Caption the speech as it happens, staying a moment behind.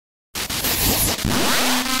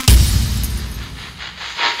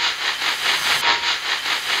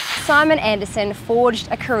Simon Anderson forged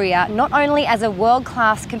a career not only as a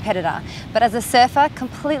world-class competitor, but as a surfer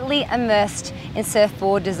completely immersed in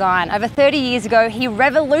surfboard design. Over 30 years ago, he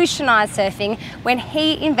revolutionised surfing when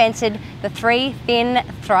he invented the three-fin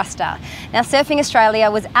thruster. Now, Surfing Australia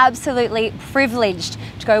was absolutely privileged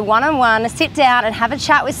to go one-on-one, sit down and have a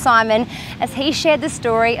chat with Simon as he shared the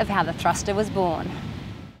story of how the thruster was born.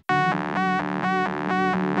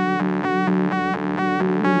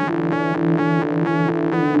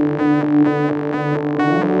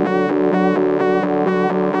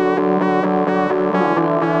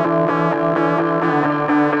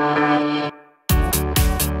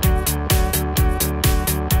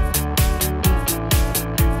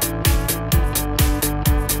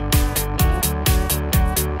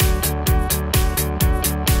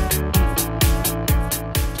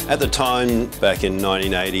 At the time, back in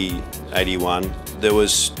 1980, 81, there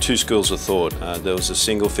was two schools of thought. There was a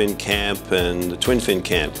single fin camp and the twin fin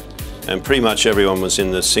camp. And pretty much everyone was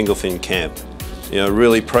in the single fin camp. You know,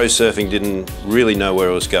 really pro surfing didn't really know where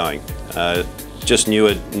it was going. Just knew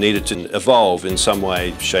it needed to evolve in some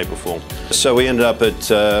way, shape or form. So we ended up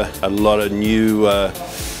at a lot of new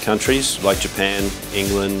countries like Japan,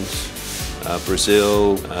 England,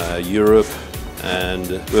 Brazil, Europe. And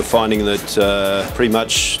we're finding that pretty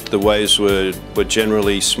much the waves were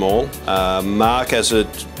generally small. Mark, as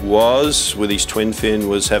it was, with his twin fin,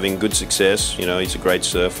 was having good success. You know, he's a great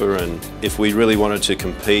surfer, and if we really wanted to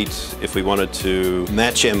compete, if we wanted to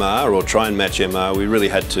match MR or try and match MR, we really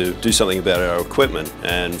had to do something about our equipment.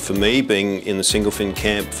 And for me, being in the single fin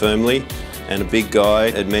camp firmly and a big guy,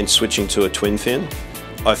 it meant switching to a twin fin.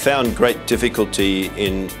 I found great difficulty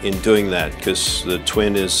in doing that because the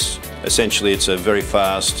twin is essentially, it's a very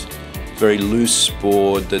fast, very loose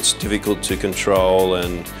board that's difficult to control,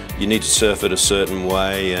 and you need to surf it a certain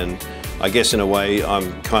way. And I guess in a way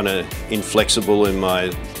I'm kind of inflexible in my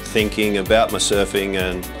thinking about my surfing,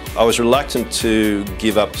 and I was reluctant to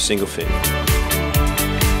give up the single fin.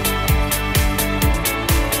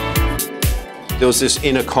 There was this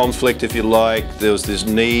inner conflict, if you like. There was this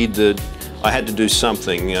need that I had to do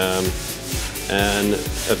something. And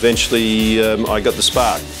eventually I got the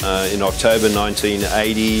spark. In October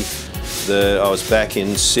 1980, I was back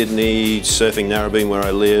in Sydney, surfing Narrabeen where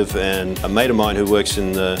I live, and a mate of mine who works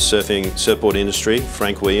in the surfboard industry,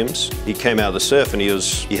 Frank Williams, he came out of the surf and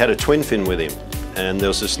he had a twin fin with him. And there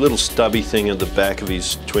was this little stubby thing at the back of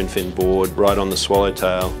his twin fin board, right on the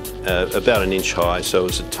swallowtail, about an inch high, so it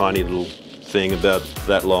was a tiny little thing about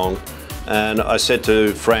that long. And I said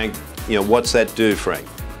to Frank, you know, what's that do, Frank?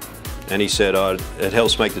 And he said, oh, it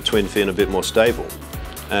helps make the twin fin a bit more stable.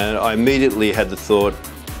 And I immediately had the thought,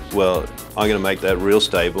 well, I'm going to make that real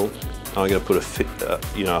stable. I'm going to put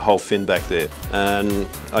a whole fin back there. And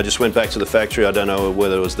I just went back to the factory. I don't know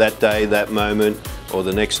whether it was that day, that moment, or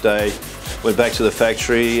the next day. Went back to the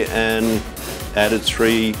factory and added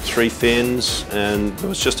three fins, and there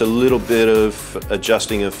was just a little bit of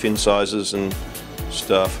adjusting of fin sizes and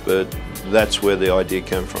stuff, but that's where the idea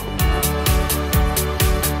came from.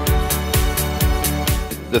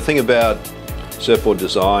 The thing about surfboard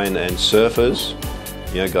design and surfers,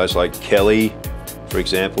 you know, guys like Kelly, for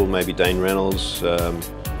example, maybe Dane Reynolds, you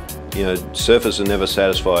know, surfers are never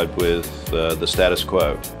satisfied with the status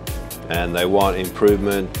quo, and they want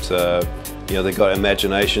improvement. You know, they've got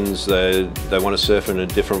imaginations, they want to surf in a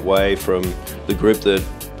different way from the group that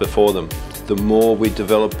before them. The more we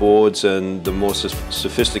develop boards and the more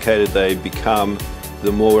sophisticated they become,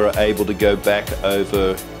 the more we're able to go back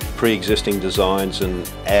over pre-existing designs and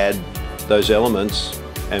add those elements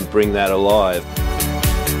and bring that alive.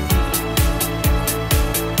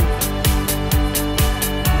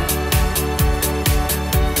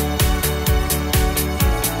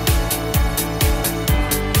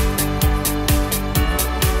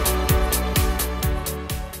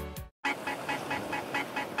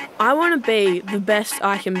 I want to be the best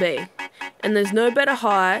I can be, and there's no better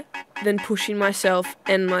high than pushing myself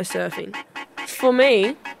and my surfing. For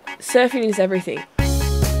me, surfing is everything.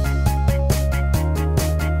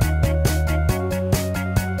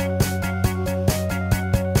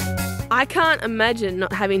 I can't imagine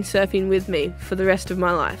not having surfing with me for the rest of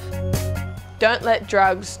my life. Don't let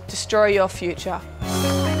drugs destroy your future.